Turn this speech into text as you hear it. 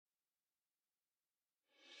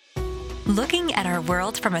Looking at our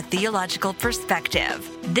world from a theological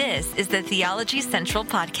perspective. This is the Theology Central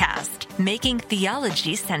Podcast, making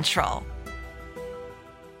theology central.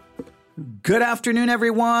 Good afternoon,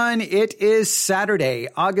 everyone. It is Saturday,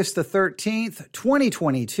 August the 13th,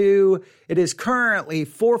 2022. It is currently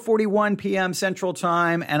 4:41 p.m. Central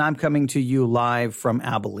Time, and I'm coming to you live from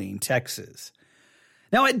Abilene, Texas.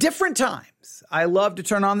 Now, at different times, I love to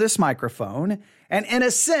turn on this microphone and, in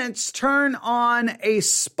a sense, turn on a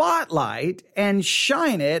spotlight and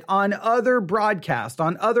shine it on other broadcasts,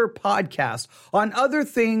 on other podcasts, on other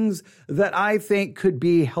things that I think could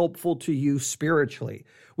be helpful to you spiritually.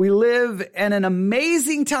 We live in an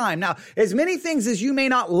amazing time. Now, as many things as you may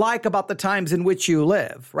not like about the times in which you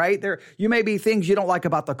live, right? You may be things you don't like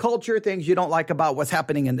about the culture, things you don't like about what's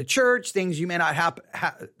happening in the church, things you may not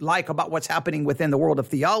like about what's happening within the world of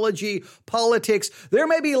theology, politics. There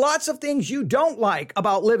may be lots of things you don't like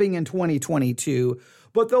about living in 2022.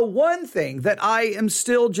 But the one thing that I am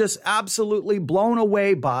still just absolutely blown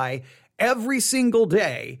away by every single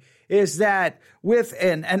day is that with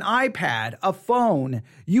an iPad, a phone,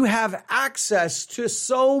 you have access to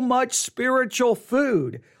so much spiritual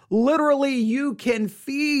food. Literally, you can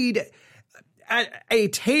feed at a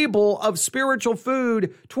table of spiritual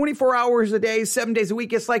food 24 hours a day, 7 days a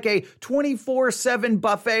week. It's like a 24/7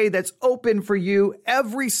 buffet that's open for you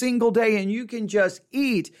every single day, and you can just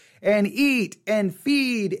eat and eat and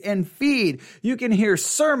feed and feed. You can hear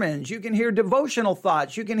sermons. You can hear devotional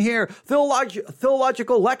thoughts. You can hear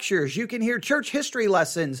theological lectures. You can hear church history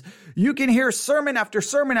lessons. You can hear sermon after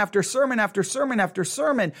sermon after sermon after sermon after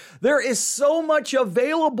sermon. There is so much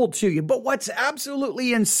available to you. But what's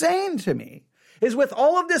absolutely insane to me is with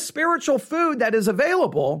all of this spiritual food that is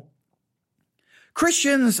available,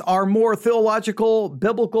 Christians are more theological,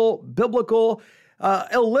 biblical,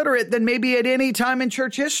 illiterate than maybe at any time in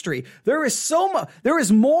church history. There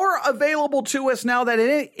is more available to us now that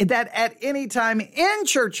at any time in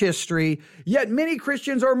church history, yet many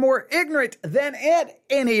Christians are more ignorant than at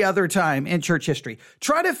any other time in church history.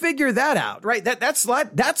 Try to figure that out, right?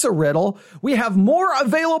 That's a riddle. We have more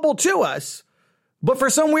available to us, but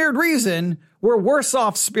for some weird reason, we're worse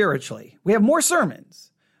off spiritually. We have more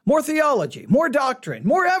sermons, more theology, more doctrine,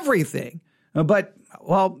 more everything. But,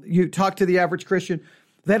 well, you talk to the average Christian,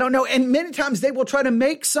 they don't know. And many times they will try to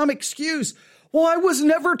make some excuse. Well, I was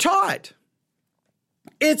never taught.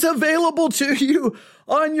 It's available to you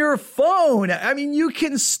on your phone. I mean, you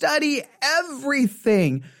can study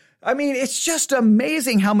everything. I mean, it's just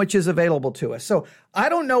amazing how much is available to us. So I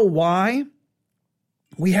don't know why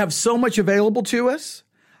we have so much available to us.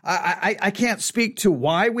 I can't speak to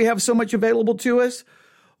why we have so much available to us.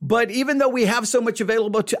 But even though we have so much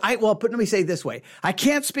available let me say it this way. I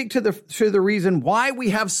can't speak to the reason why we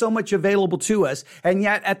have so much available to us. And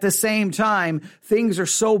yet at the same time, things are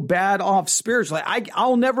so bad off spiritually.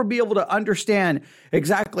 I'll never be able to understand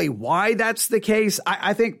exactly why that's the case.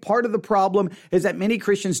 I think part of the problem is that many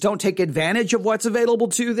Christians don't take advantage of what's available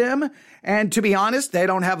to them. And to be honest, they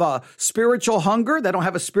don't have a spiritual hunger. They don't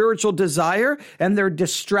have a spiritual desire, and they're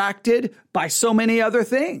distracted by so many other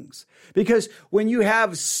things. Because when you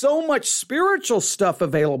have so much spiritual stuff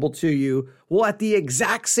available to you, well, at the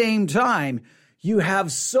exact same time, you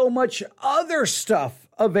have so much other stuff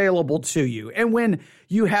available to you. And when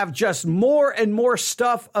you have just more and more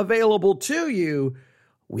stuff available to you,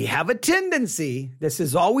 we have a tendency, this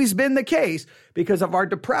has always been the case, because of our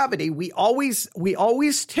depravity, we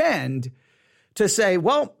always tend to say,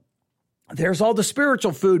 well, there's all the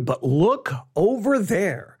spiritual food, but look over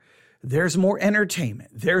there. There's more entertainment.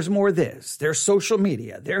 There's more this. There's social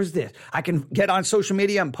media. There's this. I can get on social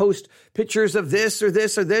media and post pictures of this or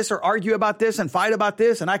this or this, or argue about this and fight about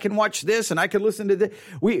this. And I can watch this and I can listen to this.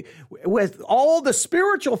 With all the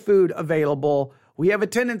spiritual food available, we have a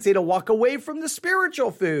tendency to walk away from the spiritual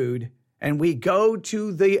food and we go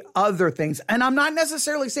to the other things. And I'm not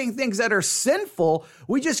necessarily saying things that are sinful.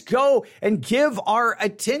 We just go and give our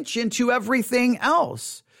attention to everything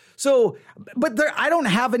else. So, I don't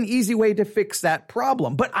have an easy way to fix that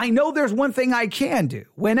problem. But I know there's one thing I can do.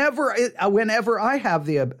 Whenever I have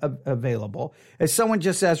the available, as someone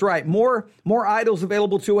just says, right, more idols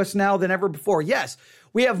available to us now than ever before. Yes,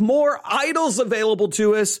 we have more idols available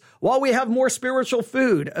to us while we have more spiritual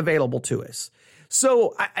food available to us.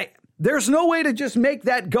 So there's no way to just make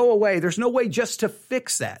that go away. There's no way just to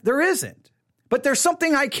fix that. There isn't. But there's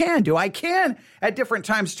something I can do. I can, at different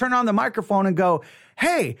times, turn on the microphone and go,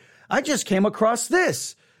 hey, I just came across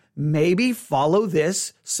this. Maybe follow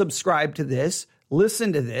this, subscribe to this,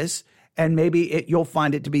 listen to this, and maybe you'll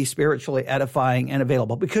find it to be spiritually edifying and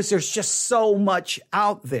available, because there's just so much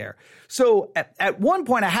out there. So at one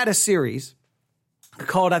point I had a series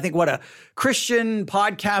called, I think, a Christian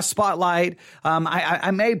podcast spotlight.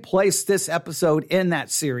 I may place this episode in that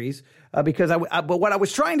series because but what I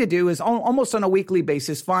was trying to do is almost on a weekly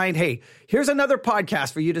basis find, hey, here's another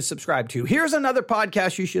podcast for you to subscribe to. Here's another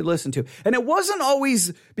podcast you should listen to. And it wasn't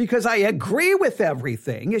always because I agree with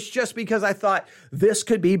everything. It's just because I thought this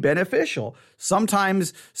could be beneficial.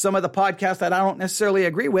 Sometimes some of the podcasts that I don't necessarily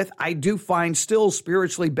agree with, I do find still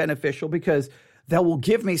spiritually beneficial because that will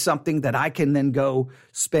give me something that I can then go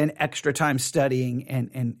spend extra time studying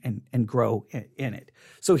and grow in it.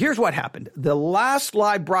 So here's what happened. The last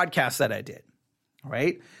live broadcast that I did,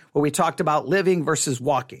 right, where we talked about living versus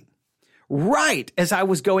walking, right as I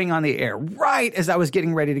was going on the air, right as I was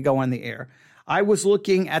getting ready to go on the air, I was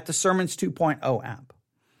looking at the Sermons 2.0 app.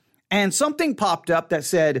 And something popped up that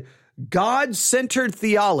said, God-centered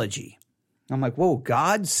theology. I'm like, whoa,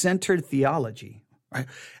 God-centered theology. Right?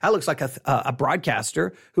 That looks like a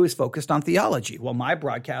broadcaster who is focused on theology. Well, my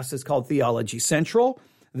broadcast is called Theology Central.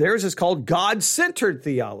 Theirs is called God-centered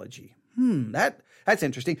theology. That's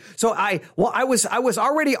interesting. So I was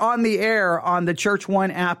already on the air on the Church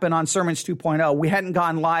One app and on Sermons 2.0. We hadn't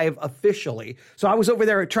gone live officially. So I was over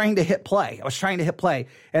there trying to hit play.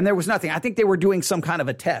 And there was nothing. I think they were doing some kind of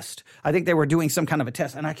a test. And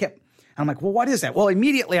I'm like, well, what is that? Well,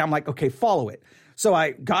 immediately I'm like, okay, follow it.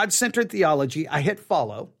 So God-centered theology, I hit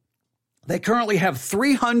follow. They currently have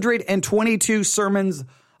 322 sermons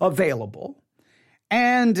available.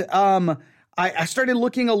 And I started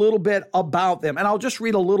looking a little bit about them, and I'll just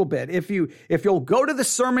read a little bit. If you'll go to the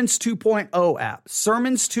Sermons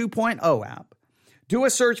 2.0 app, do a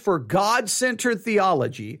search for God-centered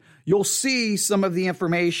theology, you'll see some of the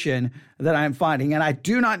information that I'm finding. And I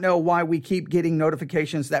do not know why we keep getting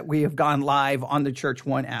notifications that we have gone live on the Church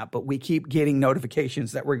One app, but we keep getting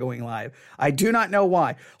notifications that we're going live. I do not know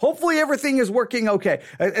why. Hopefully everything is working okay.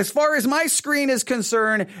 As far as my screen is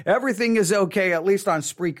concerned, everything is okay, at least on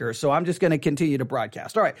Spreaker. So I'm just going to continue to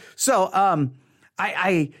broadcast. All right. So,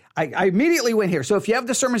 I immediately went here. So if you have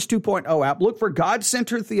the Sermons 2.0 app, look for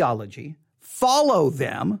God-centered theology. Follow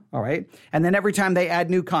them, all right? And then every time they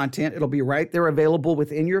add new content, it'll be right there available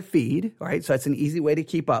within your feed, all right? So that's an easy way to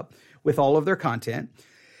keep up with all of their content.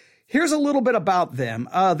 Here's a little bit about them.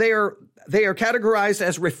 They are categorized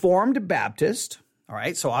as Reformed Baptist, all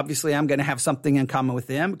right? So obviously I'm going to have something in common with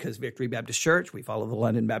them because Victory Baptist Church, we follow the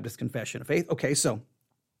London Baptist Confession of Faith. Okay, so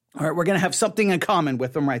all right, we're going to have something in common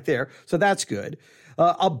with them right there. So that's good.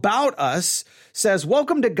 About Us says,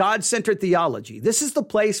 welcome to God-centered theology. This is the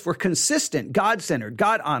place for consistent, God-centered,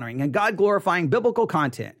 God-honoring, and God-glorifying biblical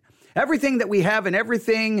content. Everything that we have and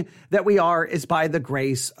everything that we are is by the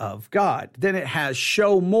grace of God. Then it has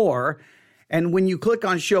Show More. And when you click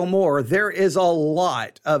on Show More, there is a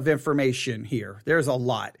lot of information here. There's a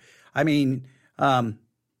lot. I mean,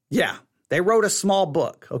 they wrote a small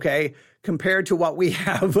book, okay, compared to what we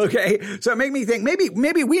have, okay? So it made me think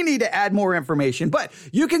maybe we need to add more information, but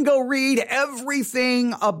you can go read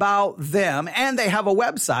everything about them. And they have a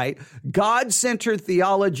website,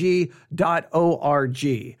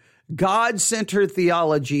 godcenteredtheology.org,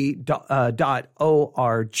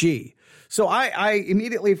 godcenteredtheology.org. So I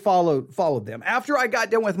immediately followed them. After I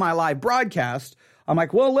got done with my live broadcast, I'm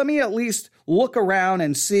like, well, let me at least look around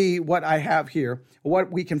and see what I have here,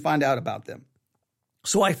 what we can find out about them.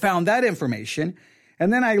 So I found that information,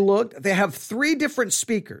 and then I looked. They have 3 different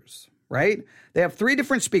speakers, right? They have 3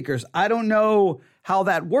 different speakers. I don't know how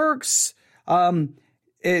that works.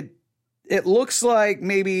 It looks like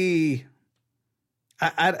maybe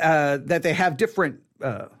that they have different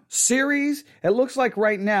series. It looks like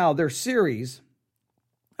right now their series,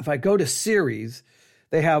 if I go to series,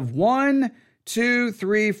 they have 1, 2,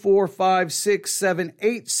 3, 4, 5, 6, 7,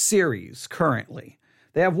 8 series currently.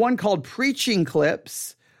 They have one called Preaching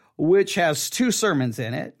Clips, which has 2 sermons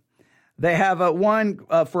in it. They have one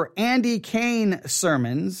for Andy Kane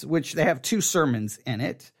sermons, which they have 2 sermons in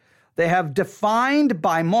it. They have Defined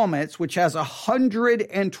by Moments, which has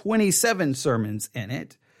 127 sermons in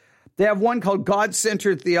it. They have one called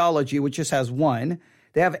God-Centered Theology, which just has 1.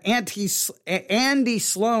 They have Andy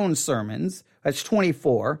Sloan sermons, that's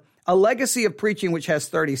 24. A Legacy of Preaching, which has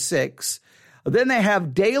 36. Then they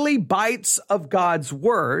have Daily Bites of God's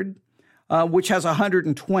Word, which has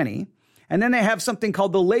 120. And then they have something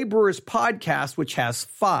called the Laborer's Podcast, which has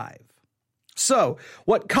 5. So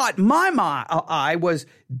what caught my eye was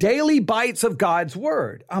Daily Bites of God's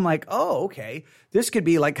Word. I'm like, oh, okay. This could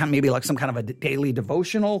be like maybe like some kind of a daily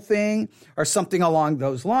devotional thing or something along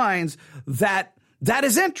those lines. That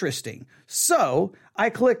is interesting. So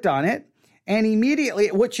I clicked on it. And immediately,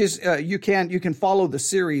 which is, you can follow the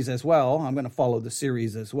series as well. I'm going to follow the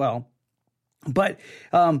series as well. But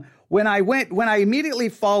when I immediately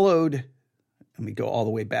followed, let me go all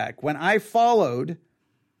the way back. When I followed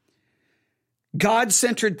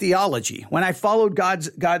God-centered theology,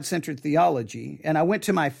 and I went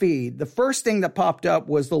to my feed, the first thing that popped up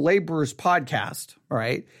was the Laborers podcast, all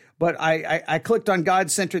right? But I clicked on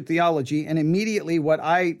God-centered theology, and immediately when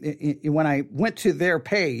I went to their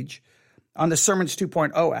page on the Sermons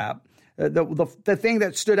 2.0 app, the thing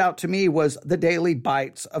that stood out to me was the daily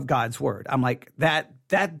bites of God's word. I'm like,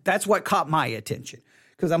 that's what caught my attention.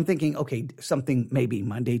 Because I'm thinking, okay, something maybe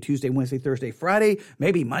Monday, Tuesday, Wednesday, Thursday, Friday,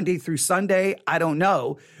 maybe Monday through Sunday. I don't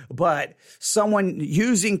know. But someone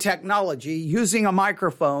using technology, using a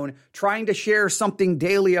microphone, trying to share something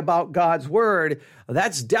daily about God's word,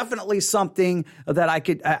 that's definitely something that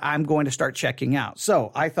I'm going to start checking out.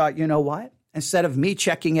 So I thought, you know what? Instead of me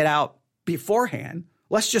checking it out beforehand,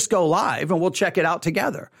 let's just go live and we'll check it out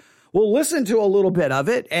together. We'll listen to a little bit of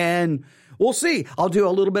it and we'll see. I'll do a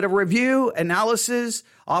little bit of review, analysis,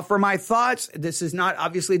 offer my thoughts. This is not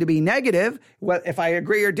obviously to be negative. If I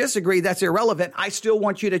agree or disagree, that's irrelevant. I still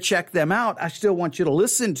want you to check them out. I still want you to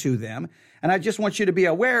listen to them. And I just want you to be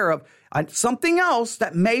aware of something else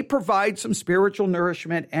that may provide some spiritual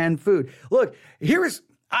nourishment and food. Look,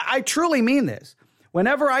 I truly mean this.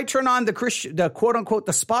 Whenever I turn on the quote unquote,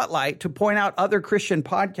 the spotlight to point out other Christian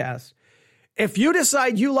podcasts, if you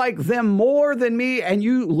decide you like them more than me and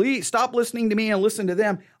you stop listening to me and listen to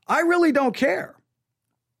them, I really don't care.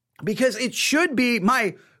 Because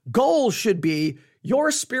my goal should be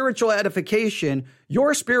your spiritual edification,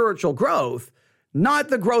 your spiritual growth, not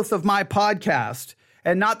the growth of my podcast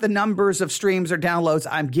and not the numbers of streams or downloads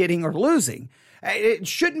I'm getting or losing. It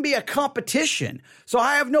shouldn't be a competition. So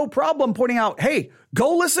I have no problem pointing out, hey,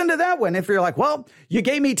 go listen to that one. If you're like, well, you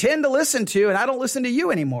gave me 10 to listen to and I don't listen to you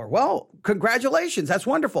anymore. Well, congratulations. That's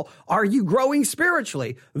wonderful. Are you growing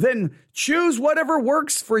spiritually? Then choose whatever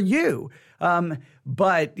works for you.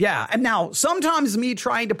 But yeah, and now sometimes me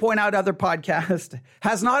trying to point out other podcasts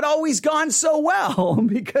has not always gone so well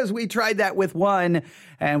because we tried that with one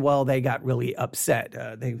and well, they got really upset.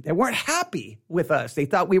 They weren't happy with us. They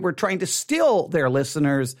thought we were trying to steal their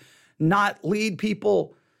listeners, not lead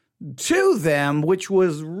people to them, which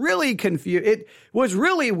was really confused. It was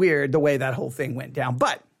really weird the way that whole thing went down,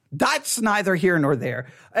 but that's neither here nor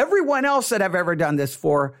there. Everyone else that I've ever done this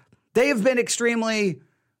for, they have been extremely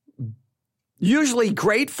usually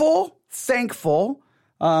grateful, thankful.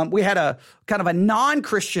 We had a kind of a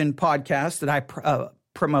non-Christian podcast that I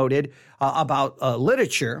promoted about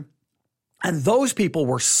literature. And those people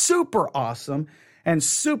were super awesome and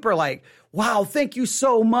super like, wow, thank you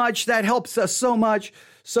so much. That helps us so much.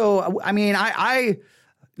 So, I mean, I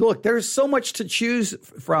look, there's so much to choose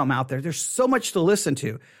from out there. There's so much to listen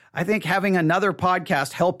to. I think having another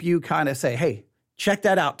podcast help you kind of say, hey, check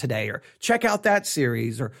that out today, or check out that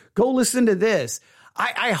series, or go listen to this.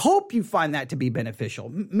 I hope you find that to be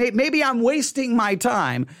beneficial. Maybe I'm wasting my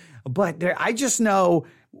time, but I just know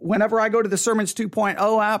whenever I go to the Sermons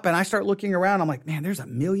 2.0 app and I start looking around, I'm like, man, there's a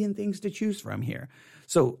million things to choose from here.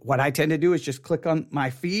 So what I tend to do is just click on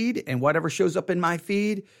my feed, and whatever shows up in my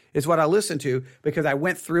feed is what I listen to, because I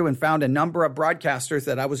went through and found a number of broadcasters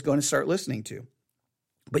that I was going to start listening to.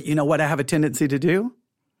 But you know what I have a tendency to do?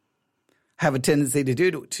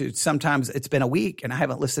 To sometimes it's been a week and I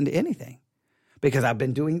haven't listened to anything because I've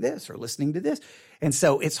been doing this or listening to this. And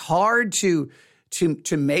so it's hard to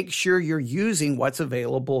make sure you're using what's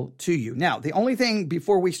available to you. Now, the only thing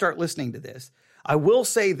before we start listening to this, I will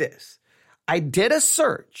say this. I did a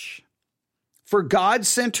search for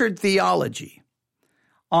God-centered theology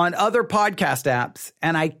on other podcast apps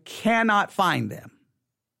and I cannot find them.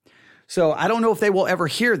 So I don't know if they will ever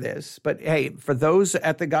hear this, but hey, for those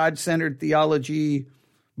at the God-Centered Theology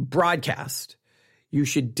broadcast, you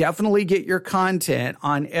should definitely get your content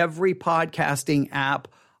on every podcasting app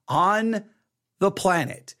on the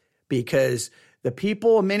planet, because the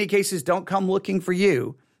people in many cases don't come looking for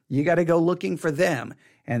you. You got to go looking for them.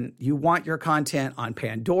 And you want your content on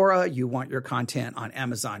Pandora. You want your content on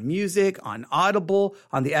Amazon Music, on Audible,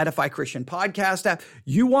 on the Edify Christian Podcast app.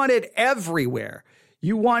 You want it everywhere.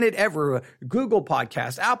 You want it everywhere. Google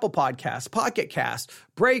Podcasts, Apple Podcasts, Pocket Cast,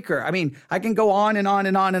 Breaker. I mean, I can go on and on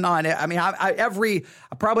and on and on. I mean,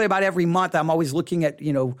 probably about every month, I'm always looking at,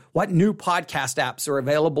 what new podcast apps are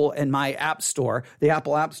available in my app store, the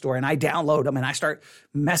Apple App Store, and I download them and I start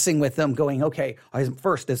messing with them going, okay,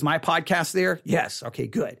 first, is my podcast there? Yes. Okay,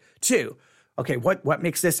 good. 2, okay, what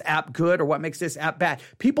makes this app good or what makes this app bad?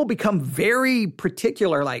 People become very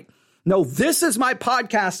particular, like, no, this is my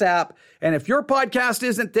podcast app, and if your podcast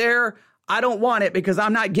isn't there, I don't want it because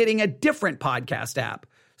I'm not getting a different podcast app.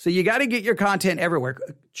 So you got to get your content everywhere.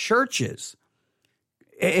 Churches,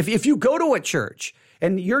 if you go to a church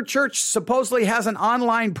and your church supposedly has an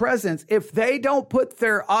online presence, if they don't put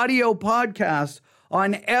their audio podcast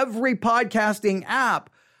on every podcasting app,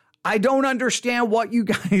 I don't understand what you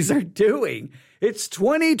guys are doing. It's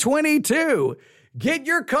 2022. Get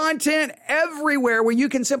your content everywhere where you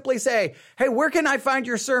can simply say, hey, where can I find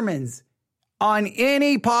your sermons? On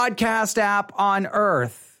any podcast app on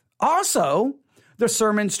earth. Also, the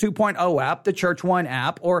Sermons 2.0 app, the Church One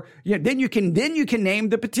app, or then you can name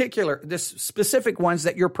the specific ones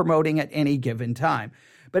that you're promoting at any given time.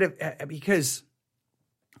 But because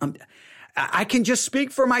I can just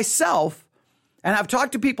speak for myself, and I've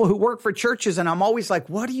talked to people who work for churches, and I'm always like,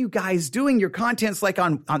 what are you guys doing? Your content's like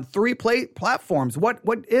on 3 platforms.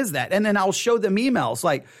 What is that? And then I'll show them emails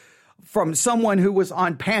like from someone who was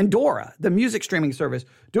on Pandora, the music streaming service,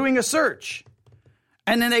 doing a search.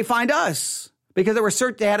 And then they find us because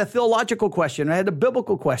they had a theological question, they had a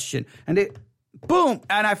biblical question, and boom,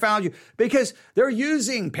 and I found you because they're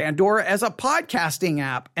using Pandora as a podcasting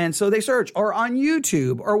app. And so they search, or on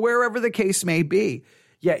YouTube, or wherever the case may be.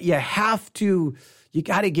 Yeah, you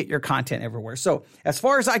got to get your content everywhere. So as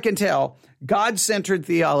far as I can tell, God-centered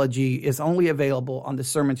theology is only available on the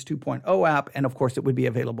Sermons 2.0 app. And of course, it would be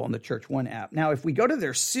available on the Church One app. Now, if we go to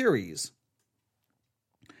their series,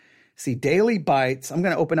 see Daily Bites, I'm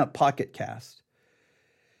going to open up Pocket Cast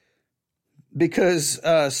because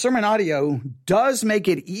Sermon Audio does make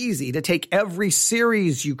it easy to take every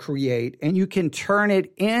series you create and you can turn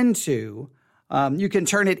it into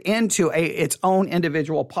its own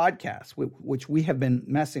individual podcast, which we have been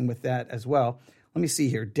messing with that as well. Let me see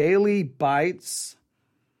here. Daily Bites.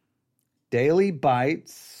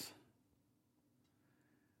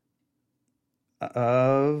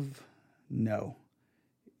 No,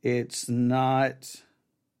 it's not.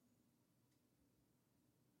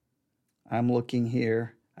 I'm looking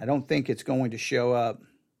here. I don't think it's going to show up.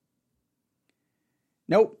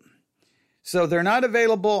 Nope. So they're not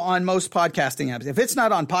available on most podcasting apps. If it's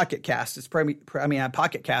not on Pocket Cast,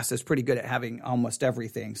 Pocket Cast is pretty good at having almost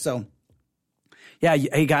everything. So, yeah,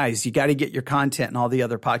 hey guys, you got to get your content in all the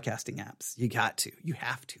other podcasting apps. You got to. You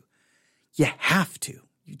have to. You have to.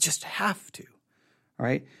 You just have to. All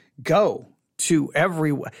right, go to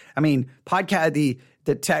everywhere. The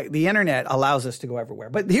internet allows us to go everywhere.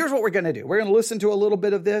 But here's what we're going to do. We're going to listen to a little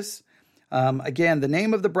bit of this. Again, the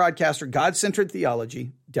name of the broadcaster, God-Centered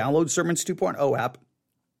Theology. Download Sermons 2.0 app.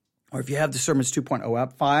 Or if you have the Sermons 2.0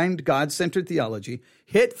 app, find God-Centered Theology.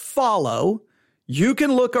 Hit follow. You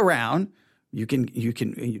can look around. You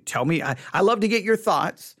tell me. I love to get your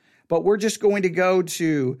thoughts. But we're just going to go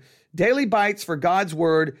to Daily Bites for God's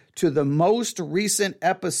Word to the most recent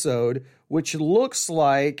episode, which looks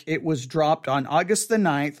like it was dropped on August the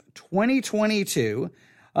 9th, 2022.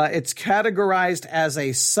 It's categorized as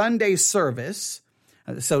a Sunday service.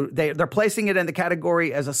 So they're placing it in the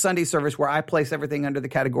category as a Sunday service where I place everything under the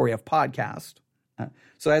category of podcast.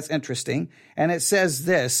 So that's interesting. And it says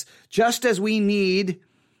this, just as we need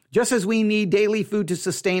daily food to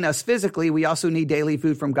sustain us physically, we also need daily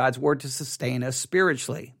food from God's Word to sustain us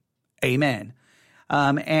spiritually. Amen.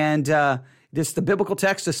 The biblical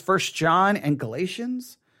text is 1 John and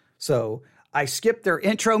Galatians. So I skipped their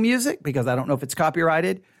intro music because I don't know if it's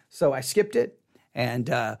copyrighted. So I skipped it. And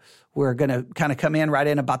we're going to kind of come in right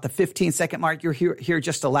in about the 15-second mark. You'll hear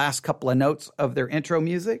just the last couple of notes of their intro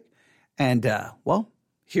music. And,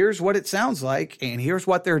 here's what it sounds like. And here's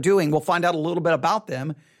what they're doing. We'll find out a little bit about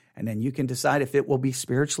them. And then you can decide if it will be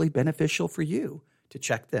spiritually beneficial for you to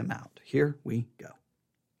check them out. Here we go.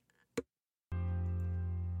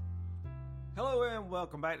 Hello and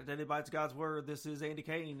welcome back to Daily Bites God's Word. This is Andy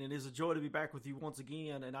Kane, and it is a joy to be back with you once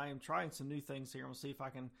again. And I am trying some new things here. I'm going to see if I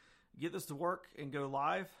can get this to work and go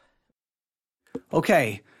live.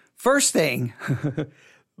 Okay, first thing,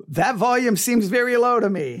 that volume seems very low to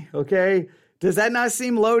me. Okay, does that not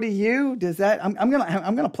seem low to you? Does that? I'm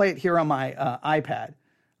gonna play it here on my iPad.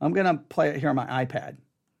 I'm gonna play it here on my iPad.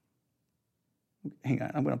 Hang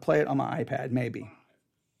on, I'm gonna play it on my iPad, maybe.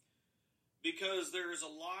 Because there is a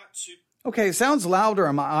lot to. Okay, it sounds louder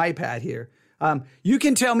on my iPad here. You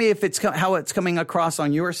can tell me if how it's coming across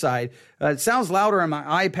on your side. It sounds louder on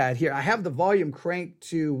my iPad here. I have the volume cranked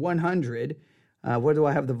to 100. Where do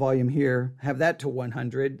I have the volume here? I have that to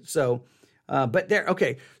 100. So, but there.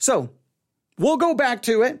 Okay, so we'll go back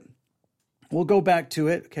to it.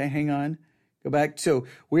 Okay, hang on. Go back. So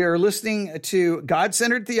we are listening to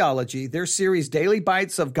God-Centered Theology, their series Daily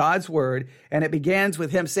Bites of God's Word, and it begins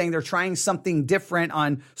with him saying they're trying something different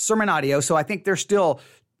on sermon audio. So I think they're still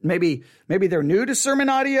maybe they're new to sermon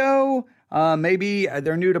audio. Maybe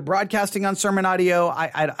they're new to broadcasting on sermon audio.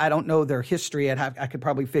 I don't know their history. I could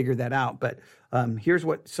probably figure that out. But here's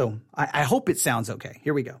what, so I hope it sounds okay.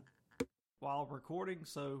 Here we go. While recording,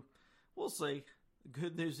 so we'll see. The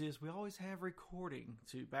good news is we always have recording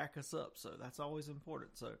to back us up, so that's always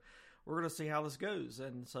important. So we're going to see how this goes.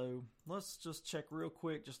 And so let's just check real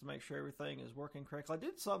quick just to make sure everything is working correctly. I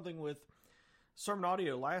did something with Sermon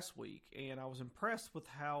Audio last week, and I was impressed with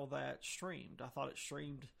how that streamed. I thought it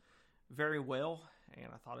streamed very well, and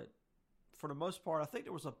I thought it, for the most part, I think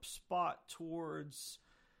there was a spot towards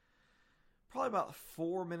probably about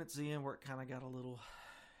 4 minutes in where it kind of got a little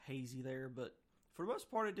hazy there, but for the most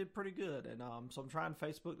part, it did pretty good. And so I'm trying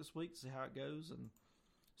Facebook this week to see how it goes, and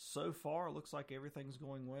so far, it looks like everything's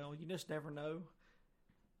going well. You just never know.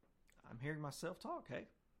 I'm hearing myself talk. Hey,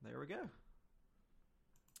 there we go.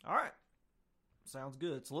 All right. Sounds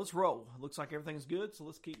good. So let's roll. Looks like everything's good, so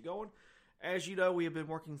let's keep going. As you know, we have been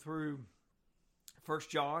working through 1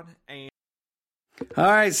 John. And all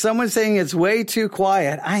right, someone's saying it's way too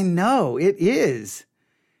quiet. I know, it is.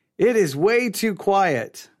 It is way too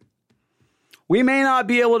quiet. We may not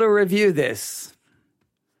be able to review this.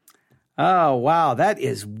 Oh, wow, that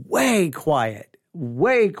is way quiet.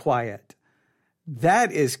 Way quiet.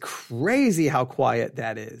 That is crazy how quiet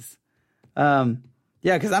that is.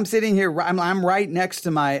 Yeah, because I'm sitting here, I'm right next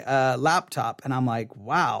to my laptop, and I'm like,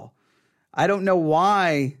 wow, I don't know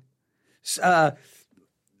why.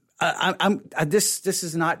 This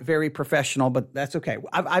is not very professional, but that's okay.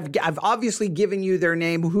 I've obviously given you their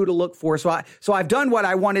name, who to look for. So I've done what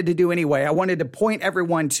I wanted to do anyway. I wanted to point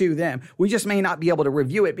everyone to them. We just may not be able to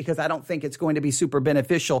review it because I don't think it's going to be super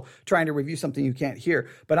beneficial trying to review something you can't hear.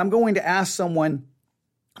 But I'm going to ask someone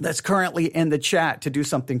that's currently in the chat to do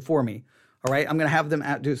something for me. All right, I'm going to have them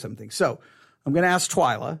do something. So I'm going to ask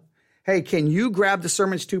Twyla, hey, can you grab the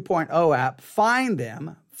Sermons 2.0 app, find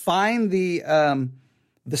the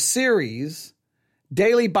series,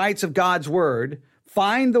 Daily Bites of God's Word,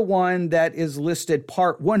 find the one that is listed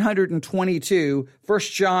part 122, 1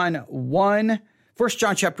 John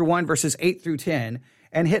chapter 1, verses 8 through 10,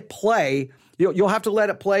 and hit play. You'll have to let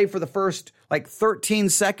it play for the first 13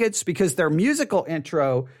 seconds because their musical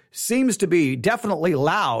intro seems to be definitely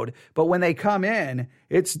loud, but when they come in,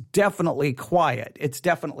 it's definitely quiet.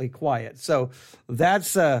 So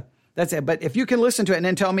that's it. But if you can listen to it and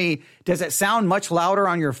then tell me, does it sound much louder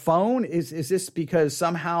on your phone? Is this because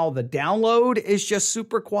somehow the download is just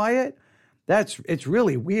super quiet? It's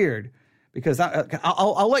really weird because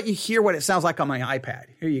I'll let you hear what it sounds like on my iPad.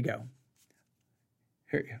 Here you go.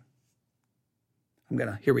 Here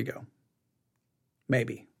we go.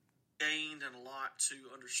 Maybe. Gained and a lot to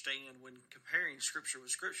understand when comparing Scripture with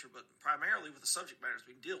Scripture, but primarily with the subject matters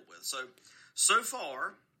being dealt with. So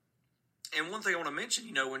far, and one thing I want to mention,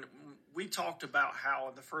 when we talked about how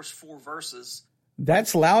in the first 4 verses,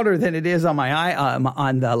 that's louder than it is on my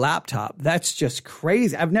on the laptop. That's just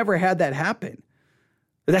crazy. I've never had that happen.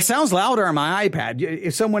 That sounds louder on my iPad.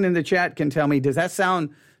 If someone in the chat can tell me, does that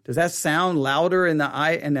sound louder in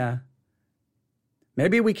the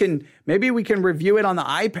Maybe we can review it on the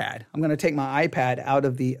iPad. I'm going to take my iPad out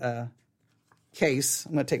of the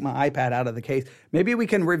case. Maybe we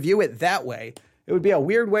can review it that way. It would be a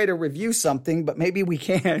weird way to review something, but maybe we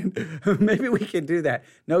can. Maybe we can do that.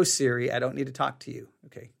 No, Siri, I don't need to talk to you.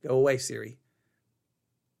 Okay, go away, Siri.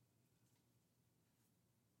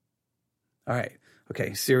 All right.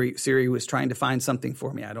 Okay, Siri was trying to find something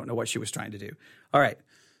for me. I don't know what she was trying to do. All right.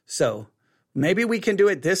 So maybe we can do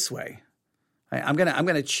it this way. I'm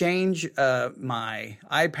gonna change my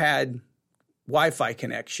iPad Wi-Fi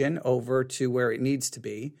connection over to where it needs to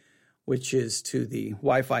be, which is to the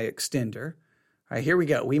Wi-Fi extender. All right, here we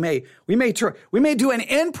go. We may do an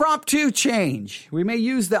impromptu change. We may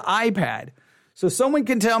use the iPad. So someone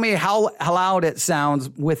can tell me how loud it sounds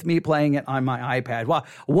with me playing it on my iPad. Well,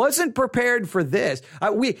 wasn't prepared for this.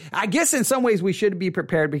 I guess in some ways we should be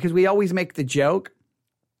prepared because we always make the joke.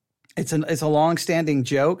 It's a long-standing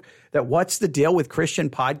joke that what's the deal with Christian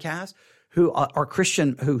podcasts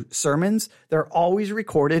who sermons, they're always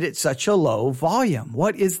recorded at such a low volume.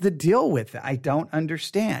 What is the deal with it? I don't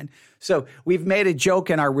understand. So we've made a joke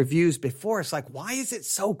in our reviews before. It's like, why is it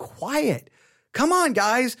so quiet? Come on,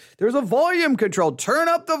 guys. There's a volume control. Turn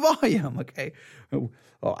up the volume. Okay.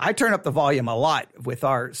 Well, I turn up the volume a lot with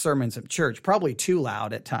our sermons at church, probably too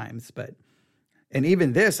loud at times, and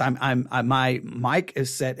even this, my mic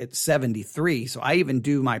is set at 73, so I even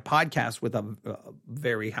do my podcast with a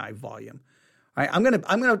very high volume. All right, I'm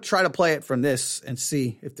gonna try to play it from this and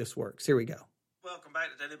see if this works. Here we go. Welcome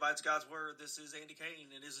back to Daily Bites God's Word. This is Andy Kane.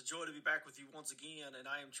 It is a joy to be back with you once again, and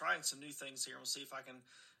I am trying some new things here. We'll see if I can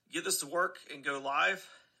get this to work and go live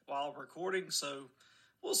while recording. So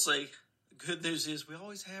we'll see. The good news is we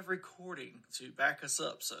always have recording to back us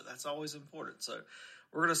up, so that's always important. So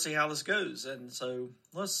we're going to see how this goes. And so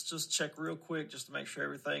let's just check real quick just to make sure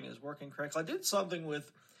everything is working correctly. I did something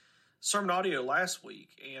with Sermon Audio last week,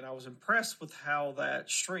 and I was impressed with how that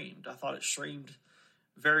streamed. I thought it streamed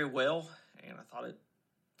very well, and I thought it,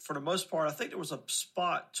 for the most part, I think there was a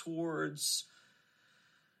spot towards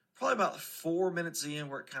probably about 4 minutes in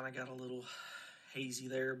where it kind of got a little hazy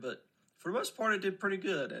there, but for the most part, it did pretty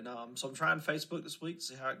good. And so I'm trying Facebook this week to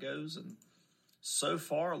see how it goes, and so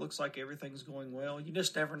far, it looks like everything's going well. You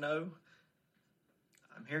just never know.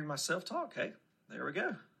 I'm hearing myself talk. Hey, there we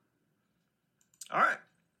go. All right.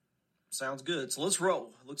 Sounds good. So let's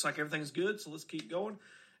roll. It looks like everything's good, so let's keep going.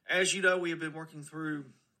 As you know, we have been working through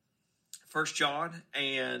 1 John,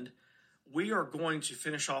 and we are going to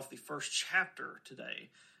finish off the first chapter today.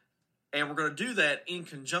 And we're going to do that in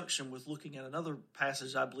conjunction with looking at another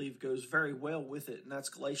passage I believe goes very well with it, and that's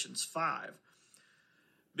Galatians 5.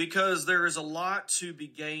 Because there is a lot to be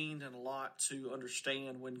gained and a lot to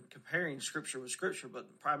understand when comparing Scripture with Scripture,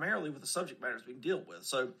 but primarily with the subject matters being dealt with.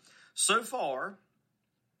 So far,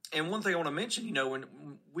 and one thing I want to mention, when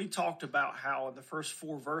we talked about how in the first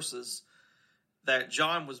 4 verses that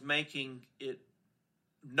John was making it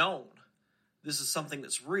known, this is something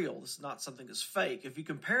that's real, this is not something that's fake. If you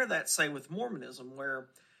compare that, say, with Mormonism, where,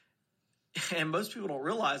 and most people don't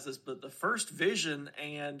realize this, but the first vision,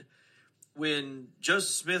 and when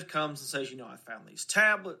Joseph Smith comes and says, I found these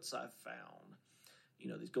tablets, I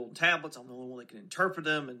found, these golden tablets, I'm the only one that can interpret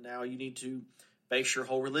them, and now you need to base your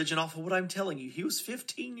whole religion off of what I'm telling you. He was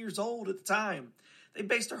 15 years old at the time. They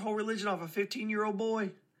based their whole religion off a 15-year-old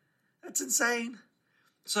boy. That's insane.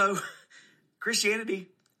 So, Christianity,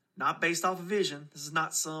 not based off a vision. This is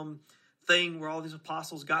not some thing where all these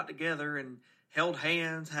apostles got together and held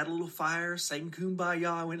hands, had a little fire, sang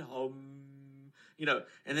Kumbaya, went home.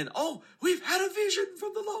 And then, we've had a vision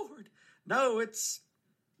from the Lord. No,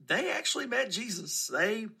 they actually met Jesus.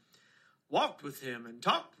 They walked with him and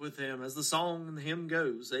talked with him, as the song and the hymn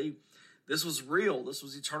goes. This was real. This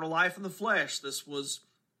was eternal life in the flesh. This was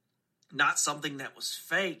not something that was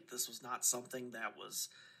fake. This was not something that was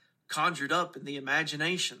conjured up in the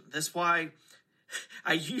imagination. That's why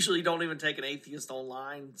I usually don't even take an atheist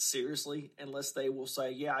online seriously unless they will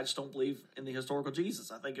say, yeah, I just don't believe in the historical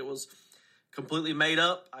Jesus. I think it was completely made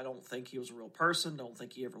up. I don't think he was a real person. Don't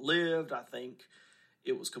think he ever lived. I think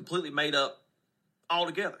it was completely made up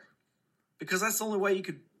altogether. Because that's the only way you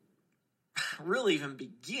could really even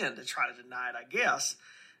begin to try to deny it, I guess.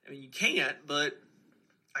 I mean, you can't, but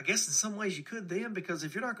I guess in some ways you could then, because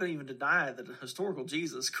if you're not going to even deny that the historical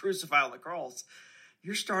Jesus crucified on the cross,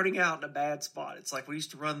 you're starting out in a bad spot. It's like we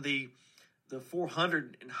used to run the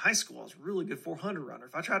 400 in high school. I was a really good 400 runner.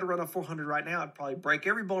 If I tried to run a 400 right now, I'd probably break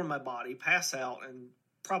every bone in my body, pass out, and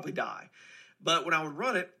probably die. But when I would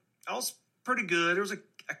run it, I was pretty good. There was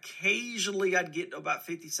occasionally I'd get about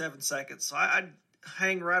 57 seconds. So I'd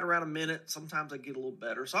hang right around a minute. Sometimes I'd get a little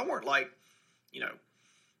better. So I weren't like,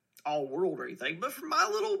 all world or anything. But for my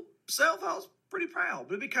little self, I was pretty proud.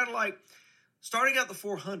 But it'd be kind of like starting out the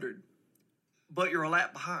 400, but you're a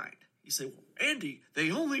lap behind. You say, well, Andy,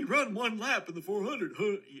 they only run 1 lap in the 400.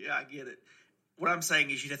 Huh? Yeah, I get it. What I'm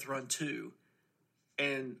saying is you'd have to run 2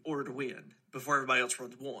 in order to win before everybody else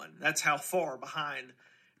runs 1. That's how far behind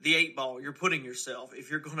the 8 ball you're putting yourself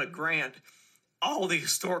if you're going to grant all the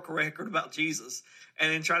historical record about Jesus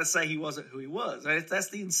and then try to say he wasn't who he was. That's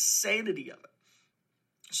the insanity of it.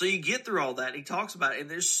 So you get through all that. He talks about it, and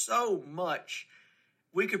there's so much.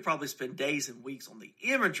 We could probably spend days and weeks on the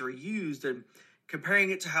imagery used and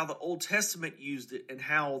comparing it to how the Old Testament used it and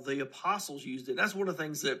how the apostles used it. That's one of the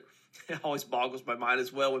things that always boggles my mind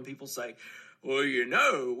as well when people say, well,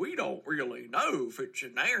 we don't really know if it's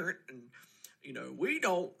inerrant and, we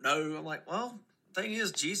don't know. I'm like, well, the thing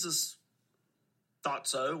is, Jesus thought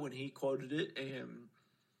so when he quoted it and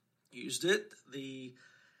used it.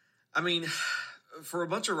 For a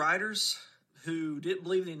bunch of writers who didn't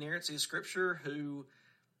believe in the inerrancy of Scripture, who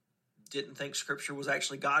didn't think Scripture was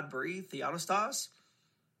actually God-breathed, theopneustos,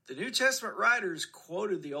 the New Testament writers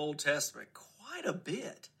quoted the Old Testament quite a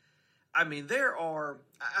bit. There are,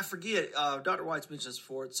 I forget, Dr. White's mentioned this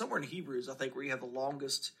before, it's somewhere in Hebrews, I think, where you have the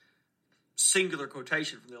longest singular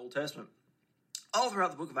quotation from the Old Testament. All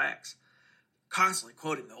throughout the book of Acts, constantly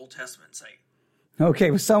quoting the Old Testament and saying,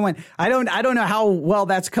 Okay, someone, I don't know how well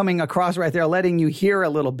that's coming across right there, letting you hear a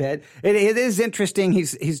little bit. It is interesting.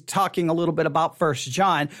 He's talking a little bit about 1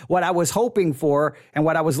 John. What I was hoping for and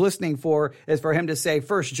what I was listening for is for him to say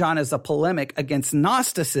 1 John is a polemic against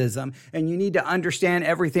Gnosticism. And you need to understand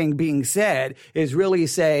everything being said is really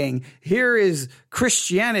saying, here is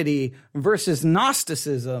Christianity versus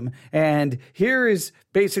Gnosticism. And here is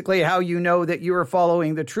basically how you know that you are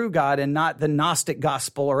following the true God and not the Gnostic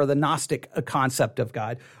gospel or the Gnostic concept of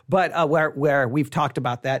God. But where we've talked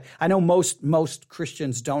about that, I know most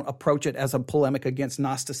Christians don't approach it as a polemic against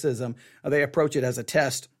Gnosticism. They approach it as a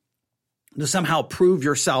test to somehow prove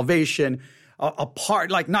your salvation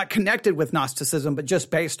apart, like not connected with Gnosticism, but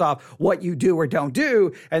just based off what you do or don't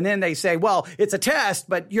do. And then they say, well, it's a test,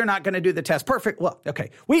 but you're not going to do the test perfect. Well,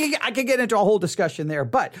 okay, I could get into a whole discussion there,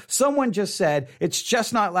 but someone just said it's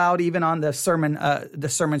just not loud even on the Sermons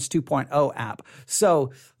 2.0 app.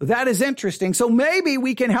 So that is interesting. So maybe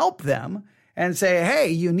we can help them and say,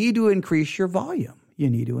 hey, you need to increase your volume.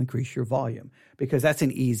 You need to increase your volume, because that's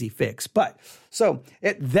an easy fix. But so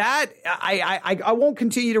I won't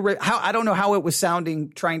continue to, I don't know how it was sounding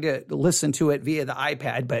trying to listen to it via the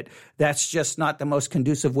iPad, but that's just not the most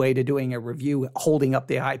conducive way to doing a review, holding up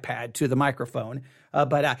the iPad to the microphone.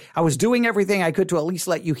 But I was doing everything I could to at least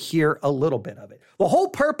let you hear a little bit of it. The whole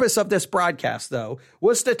purpose of this broadcast, though,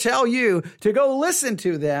 was to tell you to go listen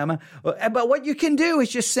to them. But what you can do is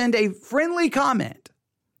just send a friendly comment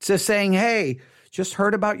to saying, hey, just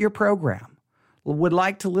heard about your program, would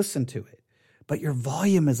like to listen to it, but your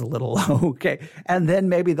volume is a little low, okay? And then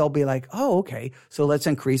maybe they'll be like, oh, okay, so let's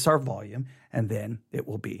increase our volume, and then it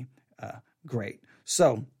will be great.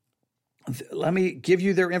 So let me give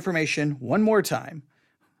you their information one more time.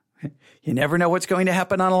 You never know what's going to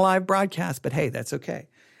happen on a live broadcast, but hey, that's okay.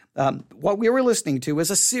 What we were listening to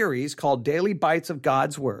is a series called Daily Bites of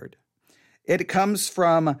God's Word. It comes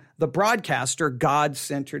from the broadcaster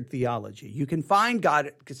God-Centered Theology. You can find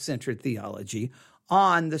God-Centered Theology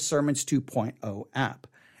on the Sermons 2.0 app.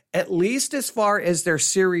 At least as far as their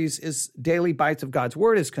series is Daily Bites of God's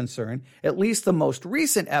Word is concerned, at least the most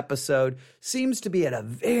recent episode seems to be at a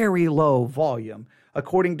very low volume,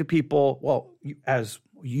 according to people, well, as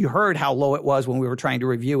you heard how low it was when we were trying to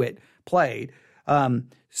review it played.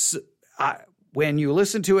 When you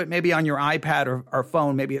listen to it, maybe on your iPad or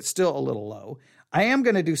phone, maybe it's still a little low. I am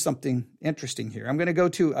going to do something interesting here. I'm going to go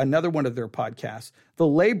to another one of their podcasts, the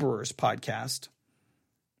Laborers podcast.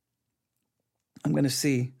 I'm going to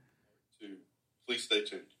see. Please stay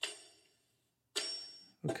tuned.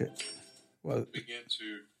 Okay. Well, begin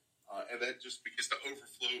to, and that just begins to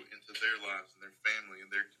overflow into their lives and their family and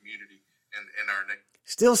their community and our next.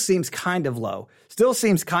 Still seems kind of low.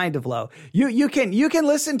 You can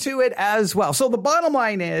listen to it as well. So the bottom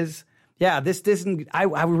line is, yeah, this isn't, I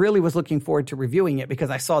really was looking forward to reviewing it because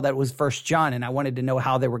I saw that it was 1 John and I wanted to know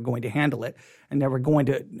how they were going to handle it, and they were going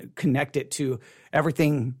to connect it to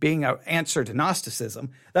everything being an answer to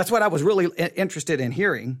Gnosticism. That's what I was really interested in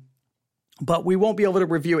hearing. But we won't be able to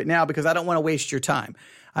review it now because I don't want to waste your time.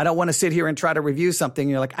 I don't want to sit here and try to review something.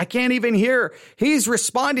 You're like, I can't even hear. He's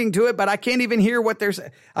responding to it, but I can't even hear what they're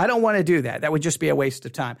saying. I don't want to do that. That would just be a waste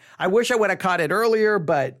of time. I wish I would have caught it earlier,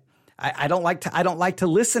 but I don't like to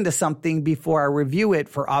listen to something before I review it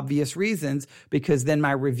for obvious reasons, because then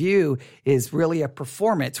my review is really a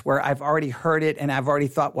performance where I've already heard it and I've already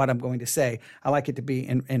thought what I'm going to say. I like it to be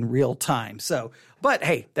in real time. So, but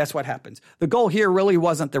hey, that's what happens. The goal here really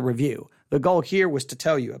wasn't the review. The goal here was to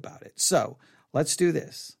tell you about it. So let's do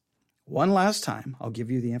this. One last time, I'll give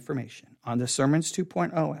you the information. On the Sermons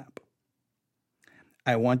 2.0 app,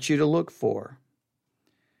 I want you to look for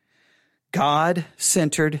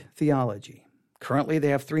God-Centered Theology. Currently, they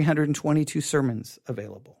have 322 sermons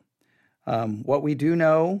available. What we do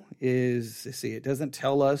know is, it doesn't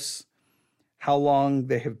tell us how long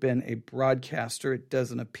they have been a broadcaster. It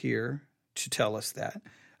doesn't appear to tell us that.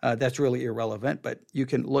 That's really irrelevant, but you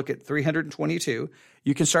can look at 322.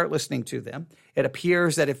 You can start listening to them. It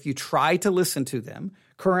appears that if you try to listen to them,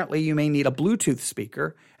 currently you may need a Bluetooth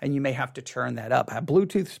speaker, and you may have to turn that up. A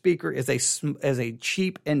Bluetooth speaker is a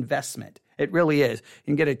cheap investment. It really is.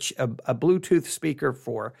 You can get a Bluetooth speaker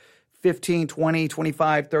for $15, $20,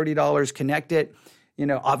 $25, $30. Connect it,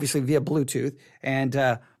 obviously via Bluetooth,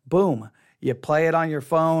 and boom. You play it on your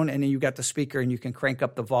phone, and then you got the speaker, and you can crank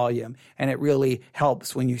up the volume. And it really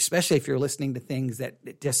helps when especially if you're listening to things that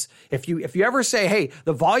if you ever say, hey,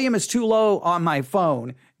 the volume is too low on my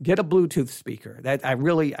phone, get a Bluetooth speaker. That I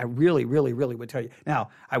really would tell you. Now,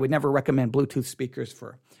 I would never recommend Bluetooth speakers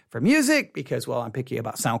for music because, well, I'm picky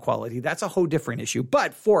about sound quality. That's a whole different issue.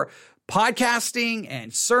 But for podcasting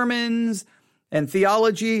and sermons And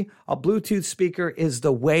theology, a Bluetooth speaker is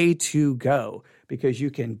the way to go because you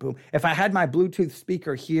can boom. If I had my Bluetooth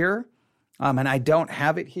speaker here, and I don't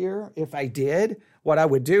have it here, if I did, what I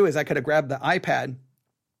would do is I could have grabbed the iPad,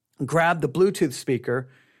 grabbed the Bluetooth speaker,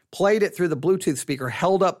 played it through the Bluetooth speaker,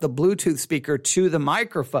 held up the Bluetooth speaker to the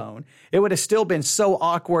microphone. It would have still been so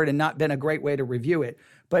awkward and not been a great way to review it,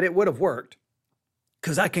 but it would have worked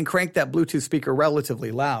because I can crank that Bluetooth speaker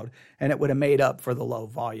relatively loud and it would have made up for the low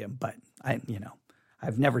volume. But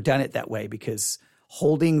I've never done it that way because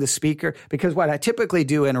holding the speaker, because what I typically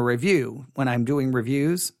do in a review when I'm doing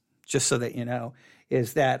reviews, just so that you know,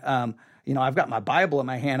 is that, I've got my Bible in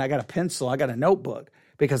my hand. I got a pencil. I got a notebook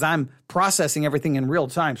because I'm processing everything in real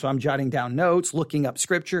time. So I'm jotting down notes, looking up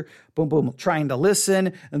scripture, boom, boom, trying to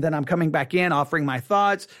listen. And then I'm coming back in, offering my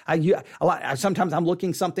thoughts. Sometimes I'm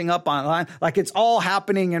looking something up online. Like it's all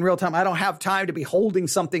happening in real time. I don't have time to be holding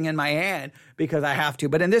something in my hand because I have to.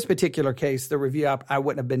 But in this particular case, the review, I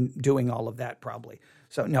wouldn't have been doing all of that probably.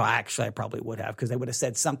 So no, actually, I probably would have because they would have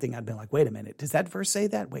said something. I'd been like, wait a minute, does that verse say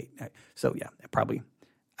that? Wait. So yeah, I probably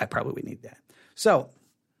would need that. So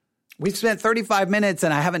we've spent 35 minutes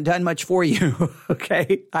and I haven't done much for you,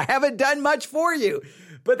 okay? I haven't done much for you,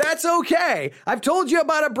 but that's okay. I've told you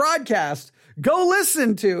about a broadcast. Go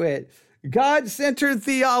listen to it. God-centered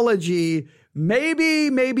theology. Maybe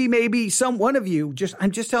one of you,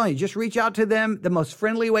 I'm just telling you, just reach out to them the most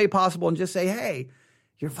friendly way possible and just say, hey,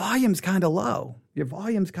 your volume's kind of low. Your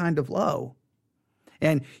volume's kind of low.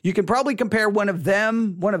 And you can probably compare one of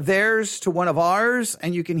theirs to one of ours,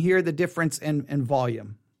 and you can hear the difference in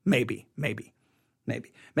volume. Maybe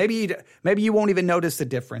you won't even notice the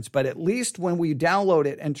difference, but at least when we download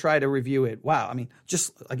it and try to review it, wow. I mean,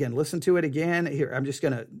 just again, listen to it again. Here, I'm just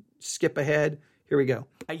going to skip ahead. Here we go.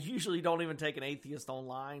 I usually don't even take an atheist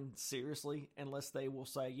online seriously unless they will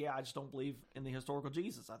say, yeah, I just don't believe in the historical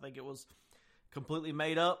Jesus. I think it was completely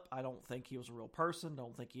made up. I don't think he was a real person.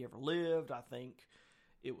 Don't think he ever lived. I think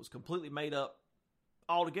it was completely made up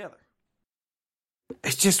altogether.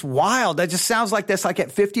 It's just wild. That just sounds like that's like at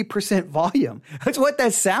 50% volume. That's what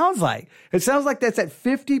that sounds like. It sounds like that's at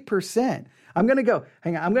 50%. I'm going to go,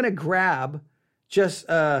 hang on. I'm going to grab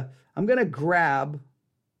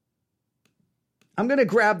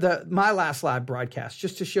my last live broadcast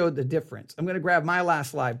just to show the difference. I'm going to grab my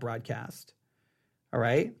last live broadcast. All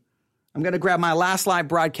right. I'm going to grab my last live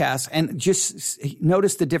broadcast and just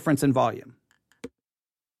notice the difference in volume.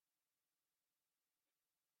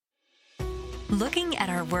 Looking at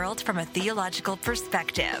our world from a theological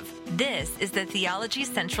perspective, this is the Theology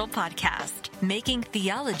Central Podcast, making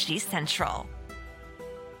theology central.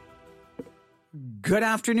 Good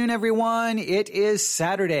afternoon, everyone. It is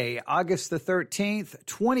Saturday, August the 13th,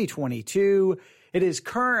 2022. It is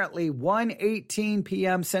currently 1:18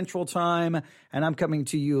 p.m. Central Time, and I'm coming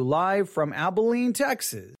to you live from Abilene,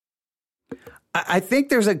 Texas. I think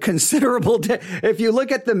there's a considerable, if you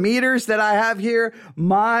look at the meters that I have here,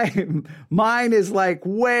 mine is like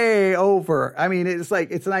way over. I mean, it's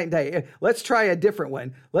like, it's night and day. Let's try a different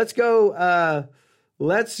one. Let's go,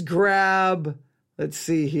 let's grab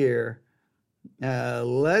the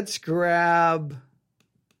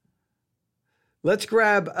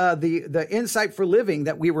Insight for Living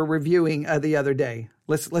that we were reviewing the other day.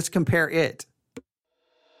 Let's compare it.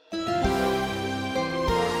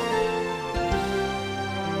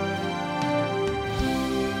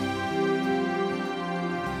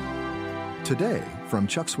 Today, from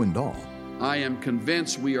Chuck Swindoll. I am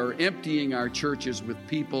convinced we are emptying our churches with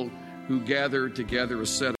people who gather together a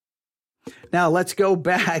set of... Now, let's go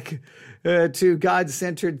back to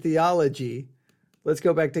God-centered theology. Let's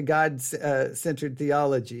go back to God-centered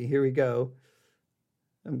theology. Here we go.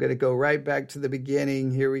 I'm going to go right back to the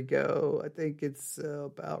beginning. Here we go. I think it's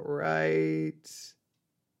about right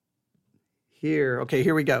here. Okay,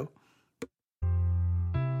 here we go.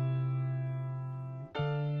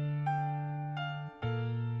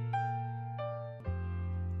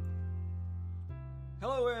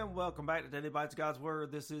 Welcome back to Daily Bites God's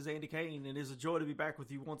Word. This is Andy Kane. It is a joy to be back with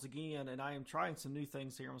you once again, and I am trying some new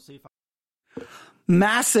things here. I'm going to see if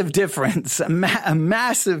massive difference, a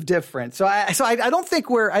massive difference. So I don't think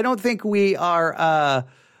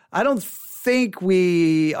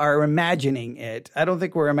we are imagining it. I don't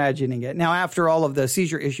think we're imagining it. Now, after all of the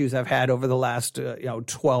seizure issues I've had over the last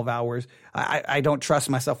 12 hours, I don't trust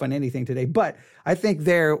myself on anything today. But I think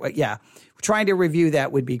trying to review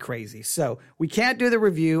that would be crazy. So we can't do the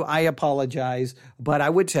review. I apologize. But I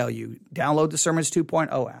would tell you, download the Sermons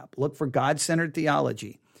 2.0 app. Look for God-centered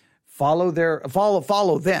theology. Follow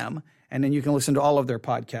them and then you can listen to all of their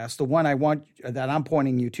podcasts. The one that I'm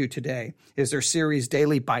pointing you to today is their series,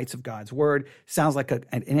 Daily Bites of God's Word. Sounds like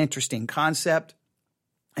an interesting concept,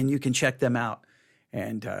 and you can check them out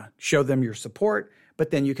and show them your support.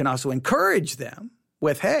 But then you can also encourage them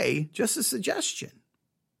with, hey, just a suggestion.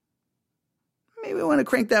 Maybe we want to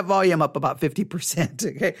crank that volume up about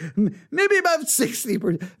 50%, okay? Maybe about 60%,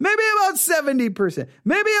 maybe about 70%,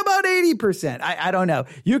 maybe about 80%. I don't know.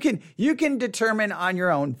 You can determine on your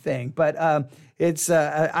own thing, but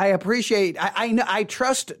I appreciate, I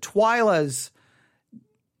trust Twyla's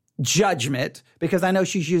judgment because I know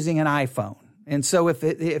she's using an iPhone. And so if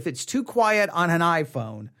it's too quiet on an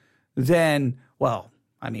iPhone, then, well,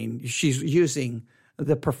 I mean, she's using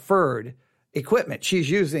the preferred equipment. She's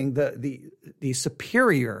using the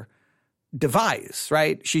superior device,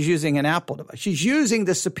 right? She's using an Apple device. She's using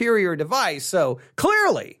the superior device. So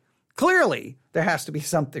clearly there has to be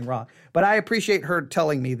something wrong. But I appreciate her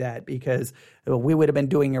telling me that because we would have been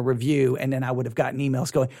doing a review and then I would have gotten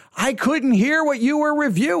emails going, I couldn't hear what you were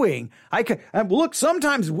reviewing. Look,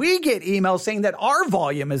 sometimes we get emails saying that our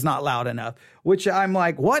volume is not loud enough, which I'm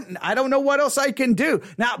like, what? I don't know what else I can do.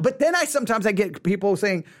 Now, but then sometimes I get people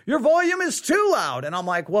saying your volume is too loud. And I'm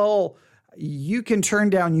like, well, you can turn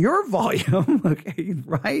down your volume, okay,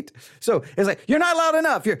 right? So it's like, you're not loud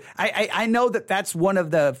enough. I know that's one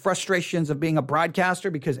of the frustrations of being a broadcaster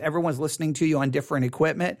because everyone's listening to you on different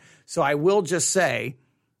equipment. So I will just say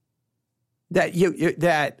that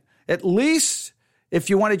that at least if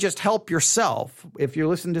you want to just help yourself, if you're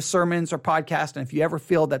listening to sermons or podcasts, and if you ever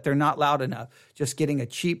feel that they're not loud enough, just getting a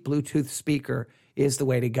cheap Bluetooth speaker is the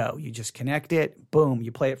way to go. You just connect it, boom,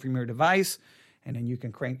 you play it from your device, and then you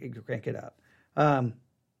can crank it up.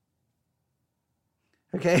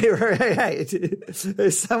 Okay, right.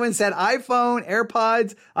 Someone said iPhone,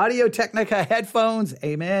 AirPods, Audio-Technica headphones.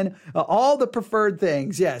 Amen. All the preferred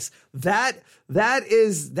things. Yes, that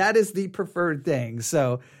is the preferred thing.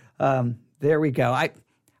 So there we go. I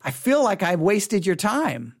feel like I've wasted your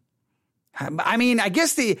time. I mean, I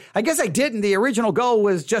guess I didn't. The original goal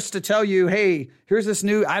was just to tell you, hey, here's this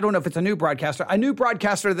new, I don't know if it's a new broadcaster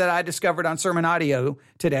that I discovered on Sermon Audio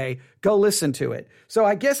today. Go listen to it. So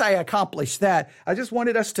I guess I accomplished that. I just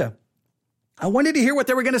wanted I wanted to hear what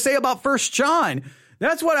they were going to say about 1 John.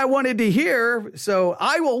 That's what I wanted to hear. So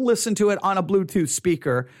I will listen to it on a Bluetooth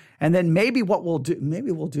speaker. And then maybe we'll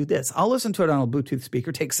do this. I'll listen to it on a Bluetooth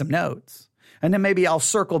speaker, take some notes, and then maybe I'll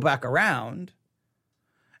circle back around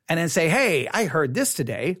and then say, hey, I heard this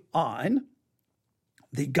today on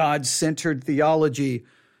the God-Centered Theology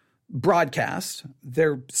broadcast,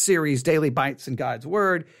 their series, Daily Bites in God's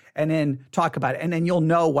Word, and then talk about it. And then you'll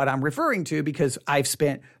know what I'm referring to because I've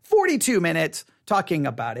spent 42 minutes talking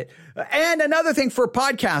about it. And another thing for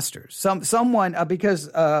podcasters, someone, because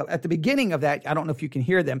at the beginning of that, I don't know if you can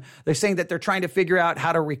hear them, they're saying that they're trying to figure out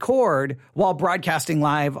how to record while broadcasting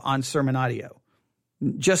live on Sermon Audio.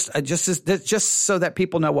 Just so that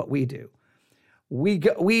people know what we do. We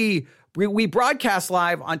broadcast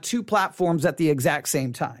live on two platforms at the exact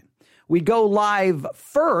same time. We go live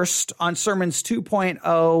first on Sermons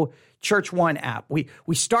 2.0 Church One app. We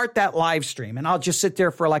start that live stream, and I'll just sit there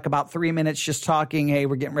for like about 3 minutes just talking. Hey,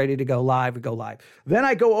 we're getting ready to go live. We go live. Then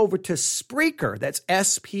I go over to Spreaker. That's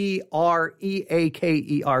Spreaker,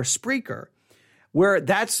 Spreaker, where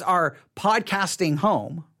that's our podcasting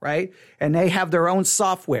home, right? And they have their own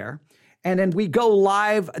software. And then we go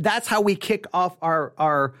live. That's how we kick off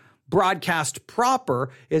our broadcast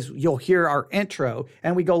proper, is you'll hear our intro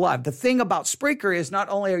and we go live. The thing about Spreaker is not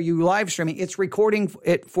only are you live streaming, it's recording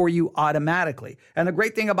it for you automatically. And the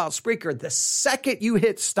great thing about Spreaker, the second you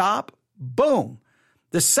hit stop, boom.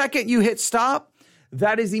 The second you hit stop,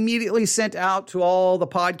 that is immediately sent out to all the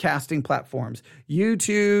podcasting platforms.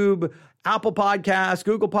 YouTube, Apple Podcasts,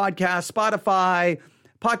 Google Podcasts, Spotify,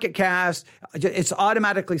 Pocket Cast. It's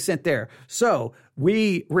automatically sent there. So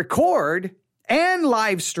we record and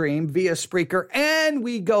live stream via Spreaker, and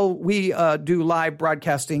we do live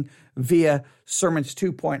broadcasting via Sermons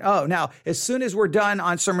 2.0. Now, as soon as we're done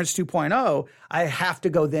on Sermons 2.0, I have to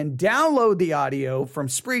go then download the audio from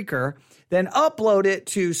Spreaker, then upload it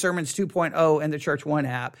to Sermons 2.0 and the Church One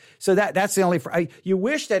app. So that's the only, you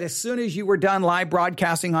wish that as soon as you were done live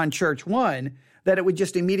broadcasting on Church One, that it would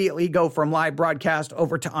just immediately go from live broadcast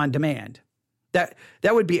over to on demand. That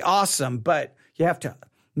would be awesome, but you have to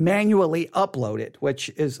manually upload it, which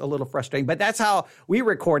is a little frustrating. But that's how we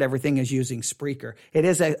record everything, is using Spreaker. It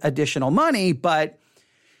is additional money, but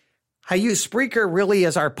I use Spreaker really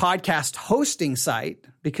as our podcast hosting site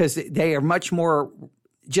because they are much more,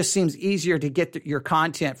 just seems easier to get your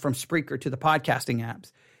content from Spreaker to the podcasting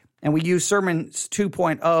apps. And we use Sermons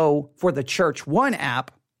 2.0 for the Church One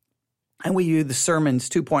app And we use the Sermons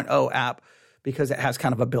 2.0 app because it has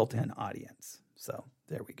kind of a built-in audience. So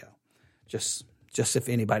there we go. Just if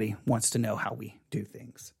anybody wants to know how we do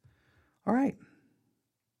things. All right.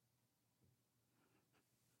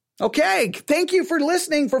 Okay, thank you for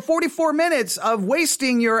listening for 44 minutes of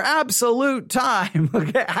wasting your absolute time.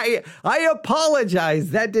 Okay, I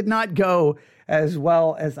apologize. That did not go as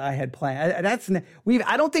well as I had planned.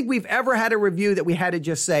 I don't think we've ever had a review that we had to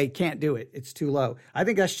just say can't do it. It's too low. I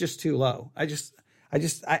think that's just too low. I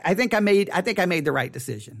think I made the right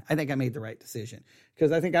decision. I think I made the right decision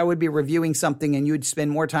because I think I would be reviewing something and you'd spend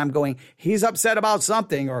more time going, he's upset about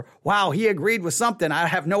something, or wow, he agreed with something. I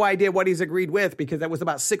have no idea what he's agreed with because that was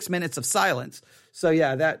about 6 minutes of silence. So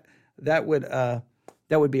yeah, that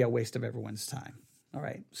would be a waste of everyone's time. All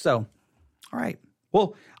right. So, all right.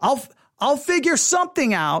 Well, I'll figure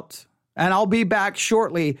something out and I'll be back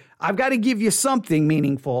shortly. I've got to give you something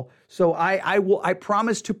meaningful. So I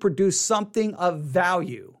promise to produce something of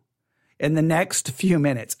value in the next few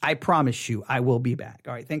minutes. I promise you I will be back.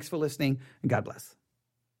 All right. Thanks for listening and God bless.